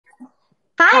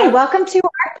Hi, Hi, welcome to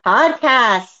our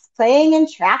podcast, Playing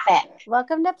in Traffic.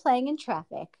 welcome to Playing in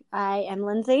Traffic. I am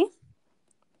Lindsay.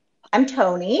 I'm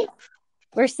Tony.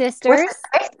 We're We're sisters,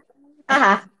 sisters.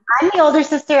 I'm the older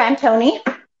sister. I'm Tony.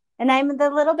 and I'm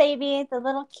the little baby, the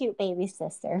little cute baby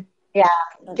sister. Yeah,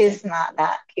 Lindsay. she's not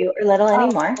that cute or little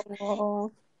anymore.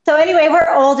 Oh, So anyway, we're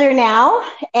older now,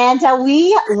 and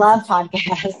we love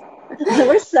podcasts.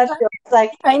 We're such it's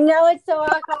like I know it's so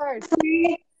awkward.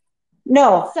 It's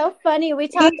no, so funny. We we,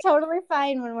 talk totally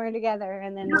fine when we're together,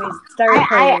 and then we no. start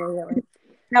recording I immediately.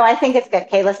 no, I think it's good.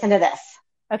 Okay, listen to this.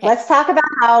 Okay. Let's talk about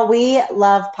how we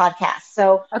love podcasts.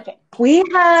 So Okay. we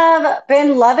have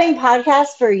been loving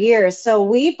podcasts for years. So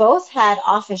we both had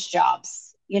office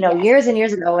jobs, Yes. years and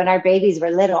years ago when our babies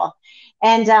were little.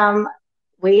 And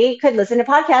we could listen to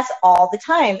podcasts all the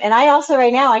time. And I also,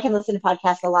 right now, I can listen to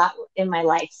podcasts a lot in my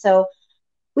life. So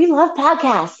we love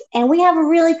podcasts and we have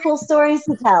really cool stories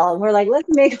to tell. And we're like, let's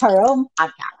make our own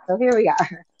podcast. So here we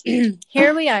are.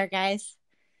 Here we are, guys.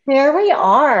 Here we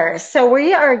are. So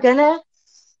we are going to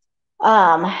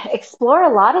explore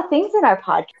a lot of things in our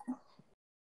podcast.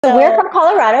 So we're So, from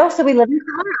Colorado, so we live in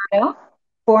Colorado,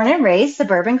 born and raised,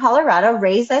 suburban Colorado,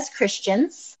 raised as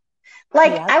Christians.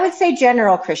 Like yep. I would say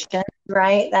general Christians,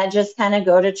 right? That just kind of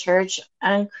go to church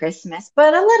on Christmas,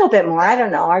 but a little bit more. I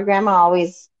don't know. Our grandma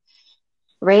always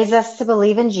raised us to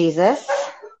believe in Jesus.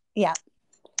 Yeah.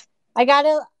 I got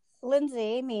a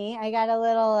Lindsay, me. I got a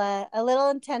little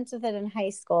intense with it in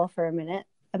high school for a minute,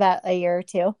 about a year or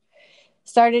two.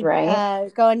 Started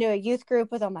Right, going to a youth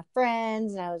group with all my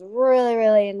friends, and I was really,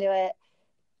 really into it.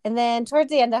 And then towards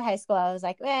the end of high school, I was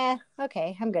like,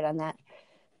 okay, I'm good on that.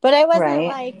 But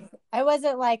right. I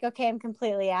wasn't like, okay, I'm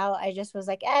completely out. I just was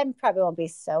like, I probably won't be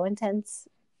so intense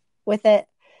with it.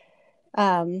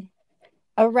 Um,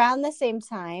 Around the same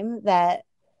time that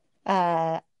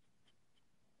uh,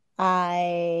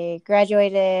 I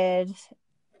graduated,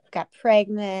 got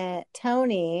pregnant,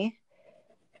 Tony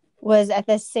was at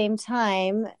the same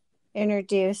time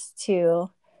introduced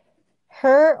to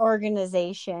her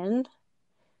organization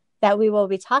that we will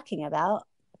be talking about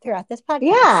throughout this podcast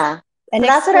Yeah. and So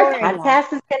that's what our exploring that.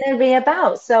 podcast is going to be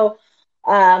about. So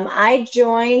I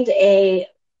joined a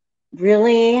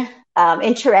really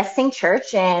interesting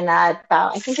church in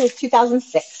about, I think it was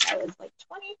 2006. I was like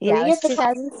Yeah, it 23 was at the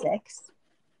time. 2006.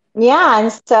 Yeah,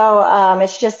 and so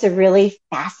it's just a really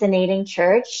fascinating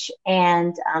church,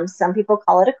 and some people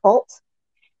call it a cult,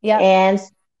 Yep. and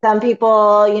some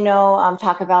people,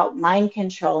 talk about mind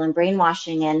control and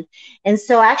brainwashing, and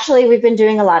so actually we've been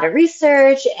doing a lot of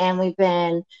research, and we've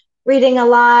been reading a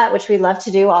lot, which we love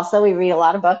to do. Also, we read a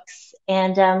lot of books,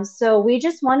 and so we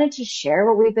just wanted to share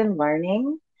what we've been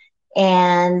learning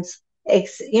and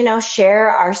share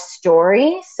our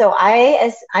story. So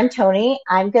as I'm Tony,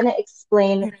 I'm going to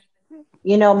explain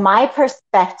my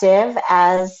perspective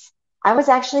as I was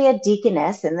actually a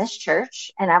deaconess in this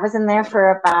church, and I was in there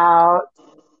for about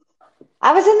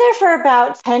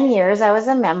 10 years. I was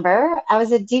a member. I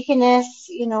was a deaconess,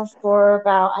 for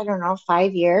about, I don't know,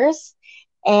 5 years.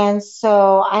 And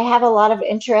so I have a lot of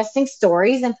interesting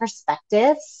stories and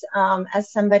perspectives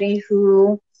as somebody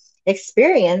who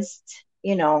experienced,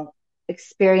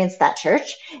 experienced that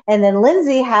church. And then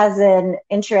Lindsay has an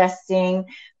interesting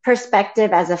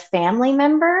perspective as a family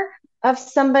member of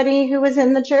somebody who was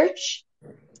in the church.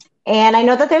 And I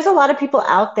know that there's a lot of people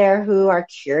out there who are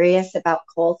curious about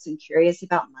cults and curious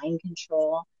about mind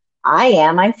control. I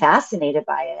am. I'm fascinated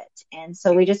by it. And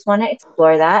so we just want to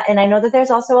explore that. And I know that there's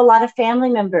also a lot of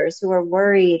family members who are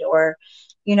worried or,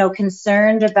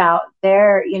 concerned about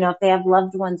their, if they have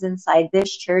loved ones inside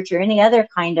this church or any other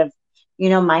kind of,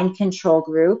 mind control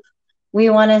group. We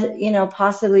want to,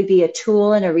 possibly be a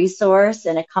tool and a resource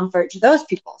and a comfort to those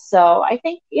people. So I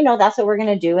think, that's what we're going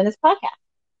to do in this podcast.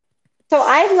 So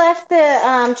I left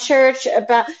the church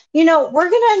about, we're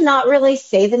going to not really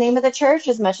say the name of the church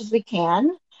as much as we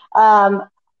can. Um,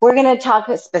 we're going to talk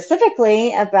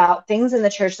specifically about things in the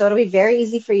church. So it'll be very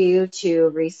easy for you to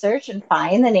research and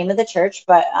find the name of the church,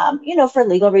 but, for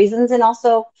legal reasons. And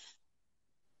also,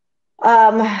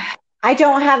 um, I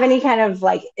don't have any kind of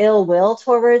like ill will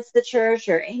towards the church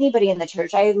or anybody in the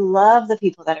church. I love the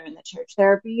people that are in the church.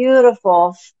 They're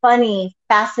beautiful, funny,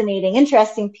 fascinating,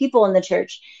 interesting people in the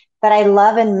church that I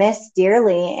love and miss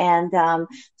dearly. And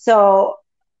so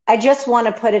I just want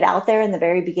to put it out there in the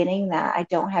very beginning that I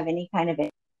don't have any kind of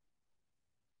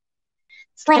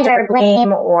slander,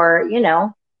 blame, or,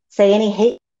 say any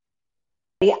hate.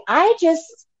 I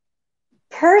just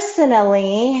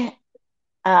personally,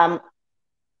 um,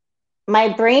 my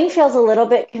brain feels a little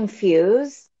bit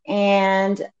confused,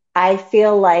 and I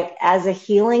feel like as a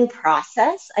healing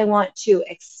process, I want to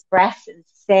express and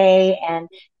say and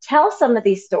tell some of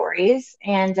these stories.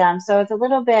 And so it's a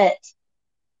little bit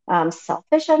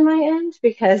selfish on my end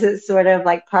because it's sort of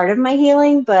like part of my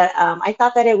healing, but I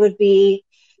thought that it would be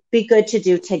good to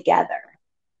do together.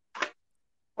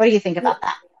 What do you think about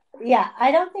that? Yeah,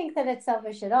 I don't think that it's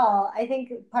selfish at all. I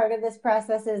think part of this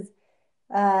process is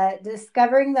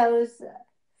discovering those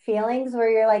feelings where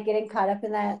you're like getting caught up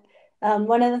in that.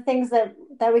 One of the things that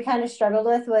we kind of struggled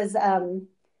with was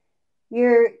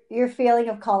your feeling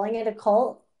of calling it a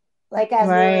cult. Like as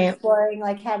we were Right, exploring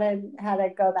like how to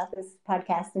go about this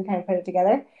podcast and kind of put it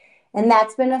together, and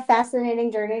that's been a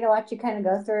fascinating journey to watch you kind of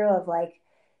go through of like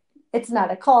it's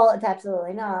not a cult, it's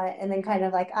absolutely not, and then kind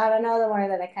of like I don't know the more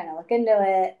that I kind of look into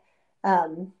it.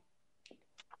 Um,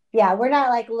 yeah, we're not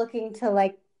like looking to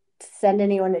like send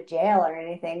anyone to jail or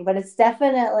anything, but it's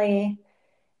definitely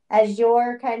as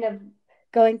you're kind of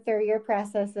going through your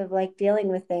process of like dealing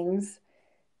with things.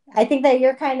 I think that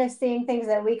you're kind of seeing things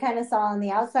that we kind of saw on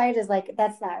the outside as like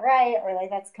that's not right or like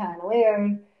that's kind of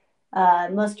weird.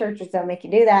 Most churches don't make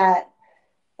you do that,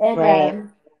 and right.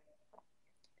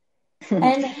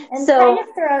 and kind So,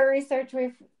 of through our research,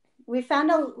 we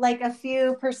found like a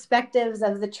few perspectives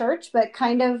of the church, but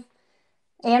kind of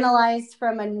analyzed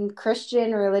from a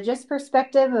Christian religious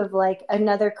perspective of like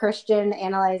another Christian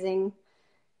analyzing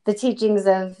the teachings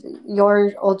of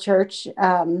your old church.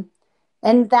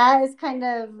 And that is kind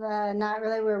of not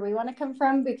really where we want to come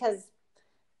from because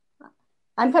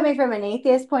I'm coming from an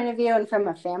atheist point of view and from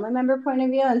a family member point of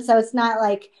view. And so it's not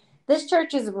like this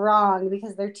church is wrong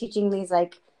because they're teaching these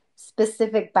like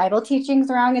specific Bible teachings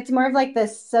wrong. It's more of like the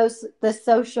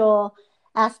social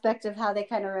aspect of how they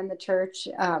kind of run the church.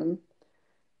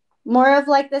 More of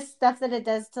like the stuff that it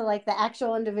does to like the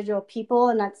actual individual people.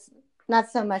 And that's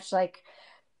not so much like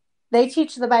they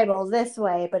teach the Bible this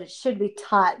way, but it should be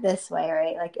taught this way,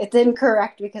 right? Like it's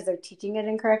incorrect because they're teaching it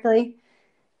incorrectly.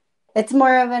 It's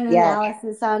more of an yes,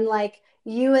 analysis on like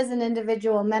you as an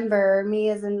individual member, me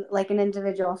as like an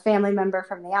individual family member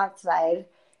from the outside,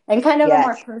 and kind of a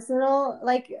more yes, personal,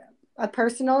 like a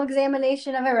personal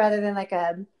examination of it rather than like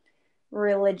a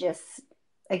religious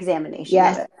examination of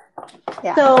yes. it.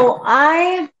 Yeah. So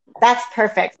that's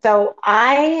perfect. So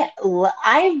I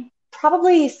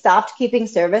probably stopped keeping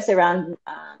service around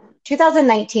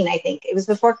 2019. I think it was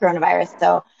before coronavirus.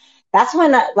 So that's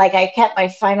when like I kept my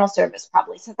final service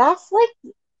probably. So that's like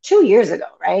 2 years ago,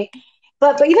 right?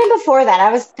 But even before that,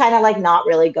 I was kind of like not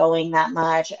really going that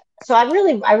much. So I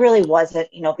really wasn't,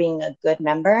 being a good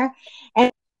member.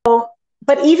 And so,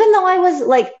 but even though I was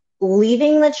like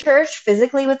leaving the church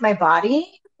physically with my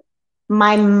body,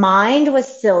 my mind was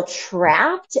still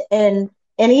trapped and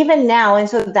even now, and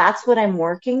so that's what I'm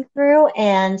working through.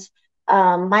 And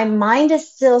my mind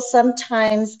is still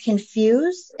sometimes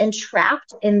confused and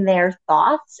trapped in their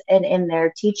thoughts and in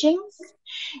their teachings.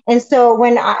 And so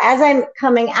as I'm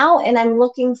coming out and I'm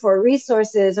looking for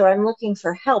resources or I'm looking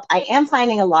for help, I am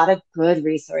finding a lot of good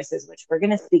resources, which we're going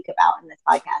to speak about in this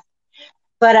podcast.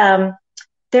 But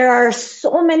there are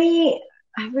so many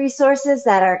resources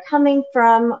that are coming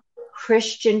from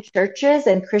Christian churches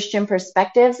and Christian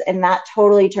perspectives, and that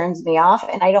totally turns me off.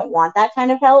 And I don't want that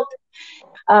kind of help.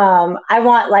 I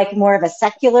want like more of a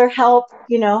secular help.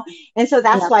 And so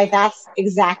that's Yeah. why that's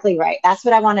exactly right. That's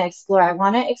what I want to explore. I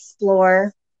want to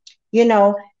explore,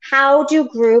 how do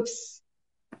groups,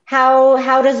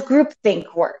 how does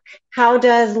groupthink work? How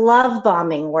does love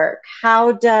bombing work?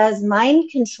 How does mind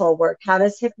control work? How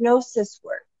does hypnosis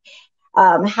work?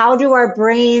 How do our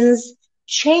brains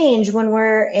change when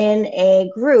we're in a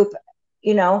group,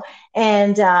 you know,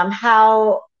 and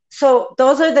so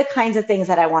those are the kinds of things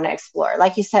that I want to explore.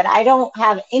 Like you said, I don't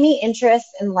have any interest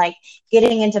in like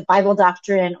getting into Bible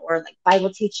doctrine or like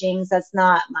Bible teachings. That's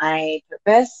not my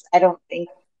purpose. I don't think,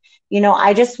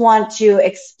 I just want to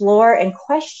explore and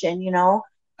question,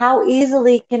 how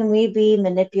easily can we be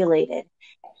manipulated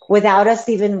without us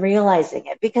even realizing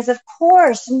it? Because of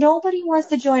course, nobody wants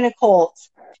to join a cult.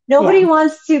 Nobody Yeah.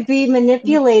 wants to be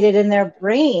manipulated in their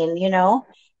brain.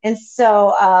 And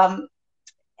so,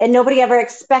 and nobody ever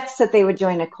expects that they would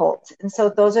join a cult. And so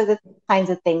those are the kinds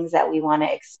of things that we want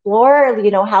to explore.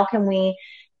 How can we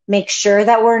make sure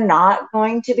that we're not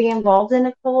going to be involved in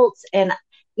a cult? And,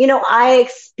 I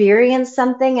experienced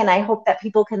something and I hope that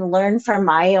people can learn from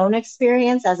my own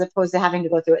experience as opposed to having to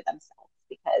go through it themselves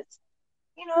because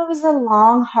it was a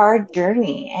long, hard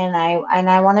journey, and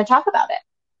I want to talk about it.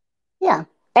 Yeah.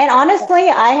 And honestly,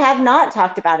 I have not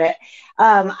talked about it.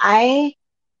 I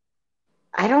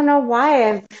don't know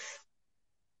why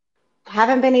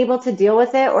haven't been able to deal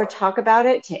with it or talk about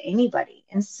it to anybody.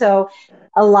 And so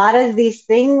a lot of these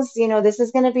things, this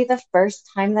is going to be the first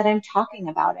time that I'm talking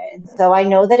about it. And so I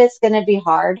know that it's going to be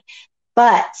hard,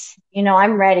 but,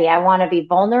 I'm ready. I want to be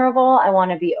vulnerable. I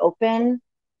want to be open.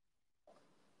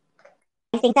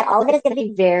 I think that all of it is going to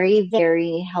be very,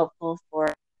 very helpful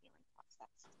for.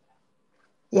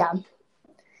 Yeah.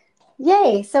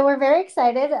 Yay. So we're very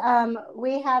excited.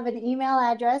 We have an email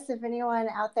address if anyone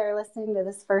out there listening to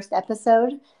this first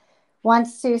episode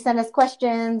wants to send us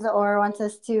questions or wants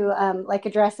us to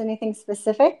address anything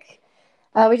specific.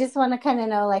 We just want to kind of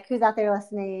know who's out there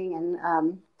listening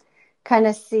and kind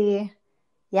of see,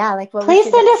 what we Please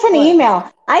should send us an explore. email.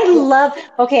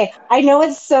 Okay, I know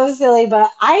it's so silly,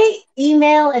 but I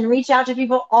email and reach out to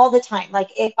people all the time. Like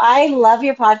if I love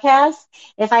your podcast,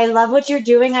 if I love what you're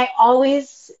doing, I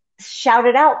always shout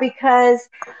it out because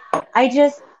I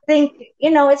just think,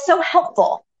 it's so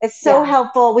helpful. It's so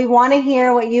helpful. We want to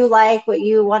hear what you like, what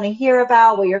you want to hear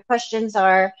about, what your questions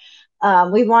are.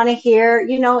 We want to hear,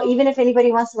 even if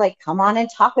anybody wants to come on and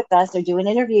talk with us or do an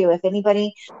interview, if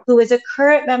anybody who is a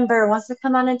current member wants to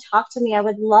come on and talk to me, I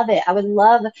would love it. I would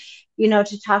love,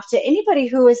 to talk to anybody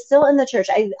who is still in the church.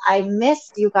 I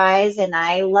miss you guys and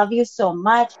I love you so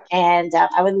much. And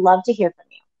I would love to hear from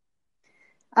you.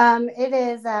 It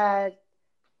is,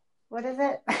 what is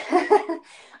it?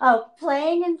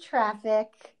 Playing in Traffic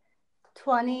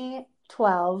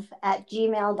 2012 at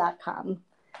gmail.com.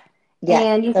 Yes.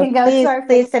 And you So can go to our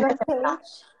Facebook page.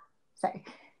 Sorry.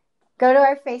 Go to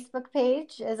our Facebook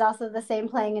page is also the same,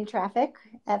 Playing in Traffic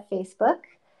at Facebook.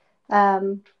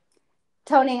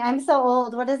 Tony, I'm so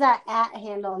old. What does that @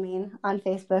 handle mean on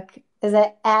Facebook? Is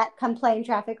it @ come play in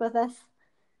traffic with us?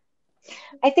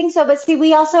 I think so, but see,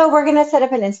 we're gonna set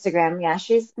up an Instagram. Yeah,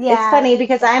 it's funny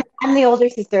because I'm the older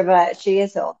sister, but she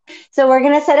is old. So we're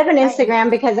gonna set up an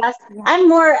Instagram because I'm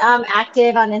more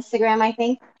active on Instagram, I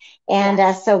think.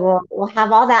 And so we'll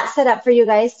have all that set up for you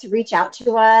guys to reach out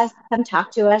to us, come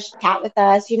talk to us, chat with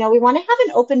us. We want to have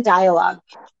an open dialogue.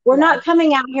 We're not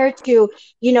coming out here to,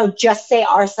 just say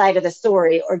our side of the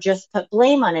story or just put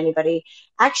blame on anybody.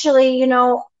 Actually,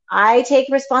 I take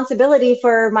responsibility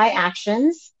for my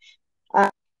actions.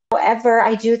 However,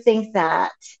 I do think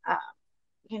that, I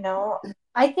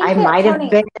might have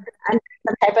been under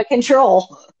some type of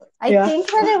control. I think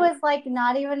that it was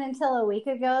not even until a week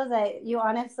ago that you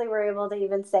honestly were able to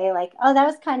even say oh, that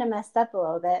was kind of messed up a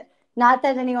little bit. Not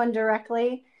that anyone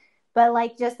directly,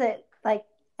 but just that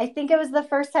I think it was the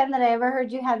first time that I ever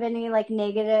heard you have any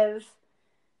negative.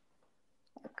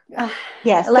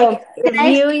 Yes.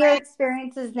 View your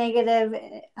experience as negative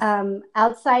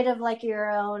outside of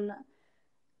your own.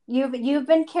 You've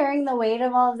been carrying the weight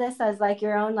of all of this as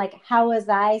your own how was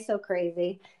I so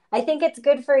crazy? I think it's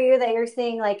good for you that you're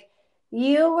seeing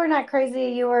you were not crazy.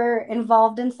 You were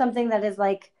involved in something that is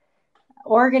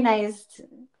organized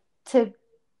to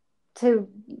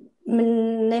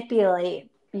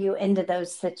manipulate you into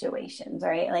those situations,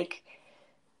 right?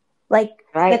 Right,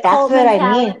 the cult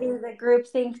mentality, the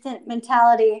groupthink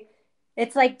mentality.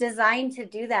 It's designed to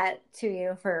do that to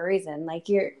you for a reason. I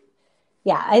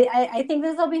think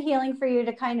this will be healing for you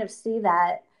to kind of see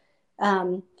that.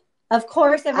 Of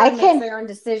course, everyone makes their own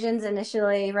decisions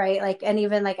initially, right? And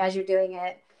even as you're doing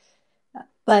it.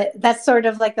 But that's sort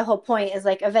of the whole point is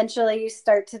eventually you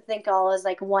start to think all as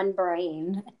one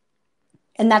brain.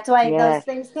 And that's why those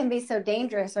things can be so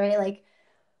dangerous, right?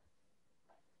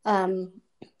 All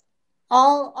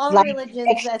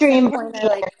religions at some point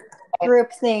are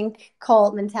groupthink,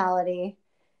 cult mentality.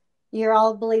 You're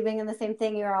all believing in the same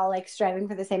thing. You're all striving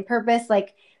for the same purpose.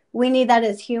 We need that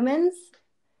as humans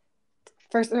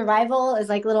for survival as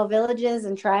little villages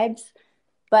and tribes.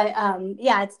 But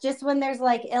it's just when there's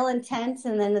ill intent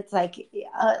and then it's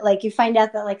you find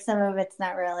out that some of it's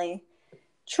not really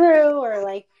true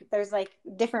or there's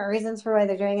different reasons for why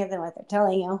they're doing it than what they're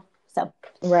telling you. So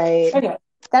okay,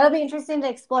 that'll be interesting to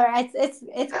explore.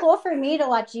 It's cool for me to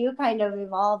watch you kind of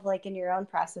evolve in your own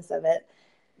process of it.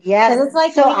 Yes.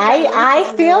 So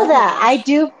I feel that I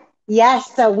do.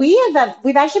 Yes. So we've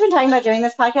actually been talking about doing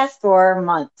this podcast for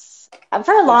months,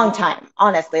 for a long time,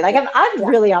 honestly. I've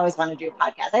really always wanted to do a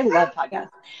podcast. I love podcasts.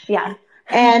 Yeah.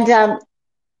 And,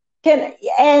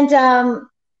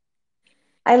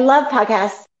 I love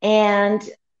podcasts and,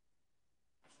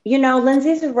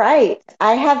 Lindsay's right.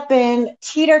 I have been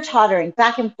teeter-tottering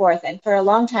back and forth. And for a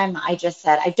long time, I just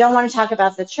said, I don't want to talk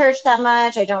about the church that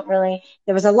much.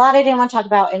 There was a lot I didn't want to talk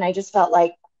about. And I just felt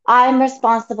like I'm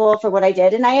responsible for what I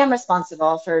did. And I am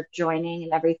responsible for joining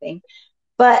and everything.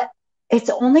 But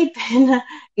it's only been,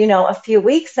 a few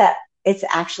weeks that it's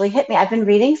actually hit me. I've been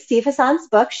reading Steve Hassan's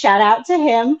book. Shout out to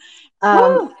him.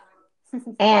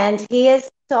 And he is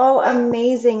so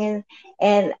amazing.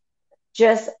 And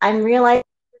just, I'm realizing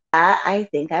that I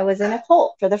think I was in a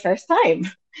cult for the first time.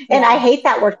 And I Yeah. hate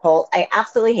that word cult. I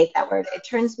absolutely hate that word. It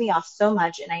turns me off so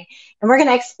much. And we're going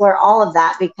to explore all of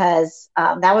that because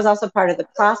that was also part of the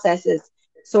process is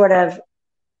sort of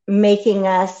making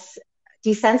us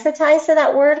desensitized to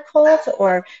that word cult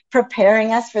or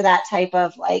preparing us for that type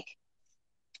of like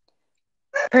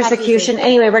persecution. Accusation.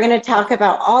 Anyway, we're going to Yeah. talk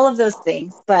about all of those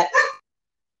things, but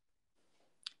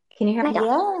can you hear me? Yeah.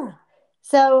 Yeah.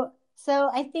 So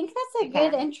I think that's I a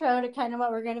good can. intro to kind of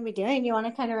what we're going to be doing. You want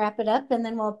to kind of wrap it up and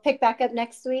then we'll pick back up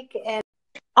next week and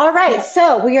All right. yeah.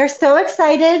 So we are so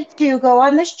excited to go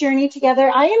on this journey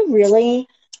together. I am really,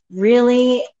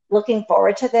 really looking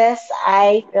forward to this.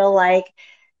 I feel like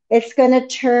it's going to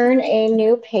turn a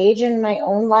new page in my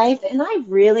own life. And I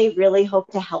really, really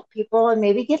hope to help people and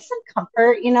maybe give some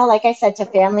comfort, like I said, to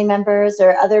family members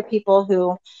or other people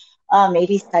who may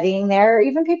be studying there, or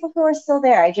even people who are still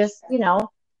there. I just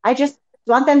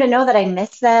want them to know that I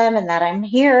miss them and that I'm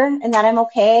here and that I'm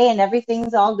okay and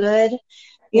everything's all good,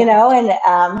 Yeah.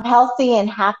 and healthy and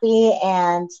happy.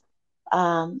 And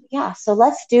yeah, so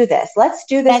let's do this. Let's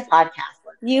do this That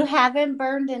podcast. you haven't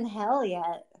burned in hell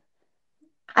yet.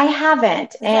 I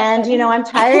haven't. Is that And, funny?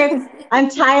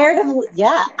 I'm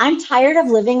tired of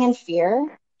living in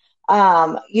fear.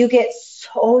 You get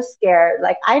so scared.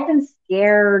 Like I've been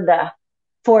scared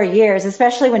for years,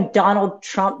 especially when Donald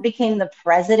Trump became the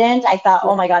president. I thought, oh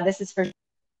Yeah. my God, this is for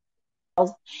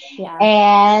Yeah.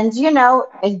 and,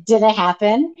 it didn't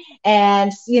happen.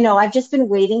 And, I've just been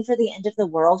waiting for the end of the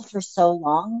world for so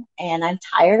long. And I'm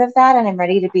tired of that. And I'm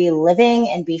ready to be living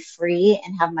and be free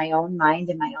and have my own mind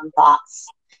and my own thoughts.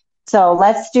 So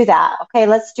let's do that. Okay,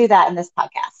 let's do that in this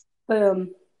podcast.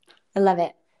 Boom. I love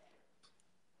it.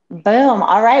 Boom.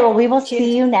 All right. Well, we will Cheers.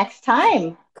 see you next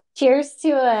time. Cheers to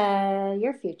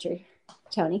your future,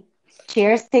 Tony.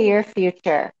 Cheers to your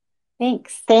future.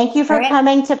 Thanks. Thank you All for right.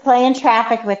 coming to Play in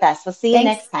Traffic with us. We'll see you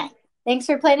Thanks. next time. Thanks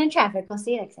for playing in traffic. We'll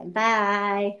see you next time.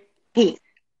 Bye. Peace.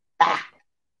 Bye. Bye.